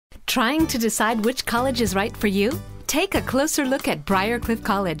Trying to decide which college is right for you? Take a closer look at Briarcliffe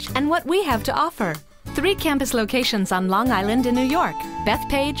College and what we have to offer. 3 campus locations on Long Island in New York,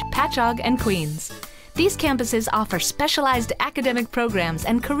 Bethpage, Patchogue, and Queens. These campuses offer specialized academic programs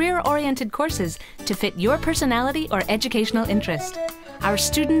and career-oriented courses to fit your personality or educational interest. Our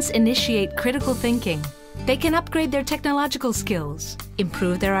students initiate critical thinking. They can upgrade their technological skills,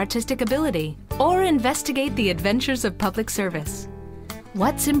 improve their artistic ability, or investigate the adventures of public service.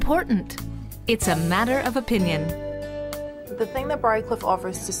 What's important? It's a matter of opinion. The thing that Briarcliffe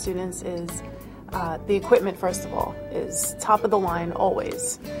offers to students is the equipment, first of all, is top of the line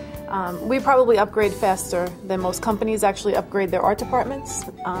always. We probably upgrade faster than most companies actually upgrade their art departments.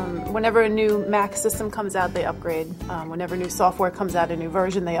 Whenever a new Mac system comes out, they upgrade. Whenever new software comes out, a new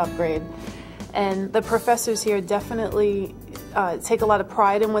version, they upgrade. And the professors here definitely take a lot of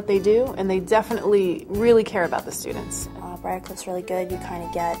pride in what they do, and they definitely really care about the students. Briarcliffe's really good. You kind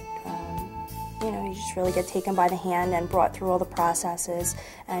of get, you just really get taken by the hand and brought through all the processes,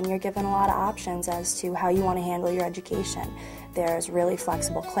 and you're given a lot of options as to how you want to handle your education. There's really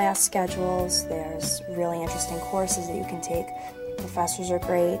flexible class schedules, there's really interesting courses that you can take. Professors are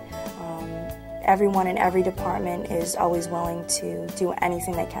great. Everyone in every department is always willing to do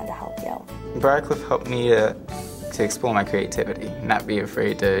anything they can to help you. Briarcliffe helped me to explore my creativity, not be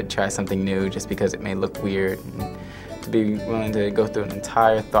afraid to try something new just because it may look weird. And to be willing to go through an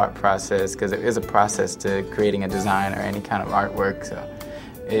entire thought process, because there is a process to creating a design or any kind of artwork. So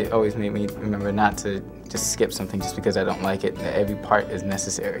it always made me remember not to just skip something just because I don't like it, that every part is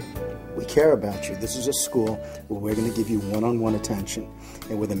necessary. We care about you. This is a school where we're going to give you one-on-one attention,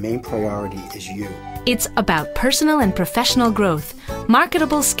 and where the main priority is you. It's about personal and professional growth,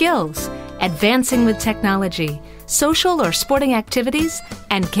 marketable skills, advancing with technology, social or sporting activities,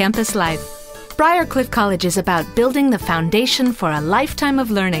 and campus life. Briarcliffe College is about building the foundation for a lifetime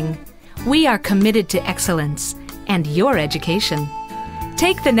of learning. We are committed to excellence and your education.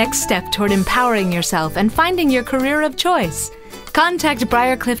 Take the next step toward empowering yourself and finding your career of choice. Contact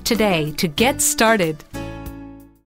Briarcliffe today to get started.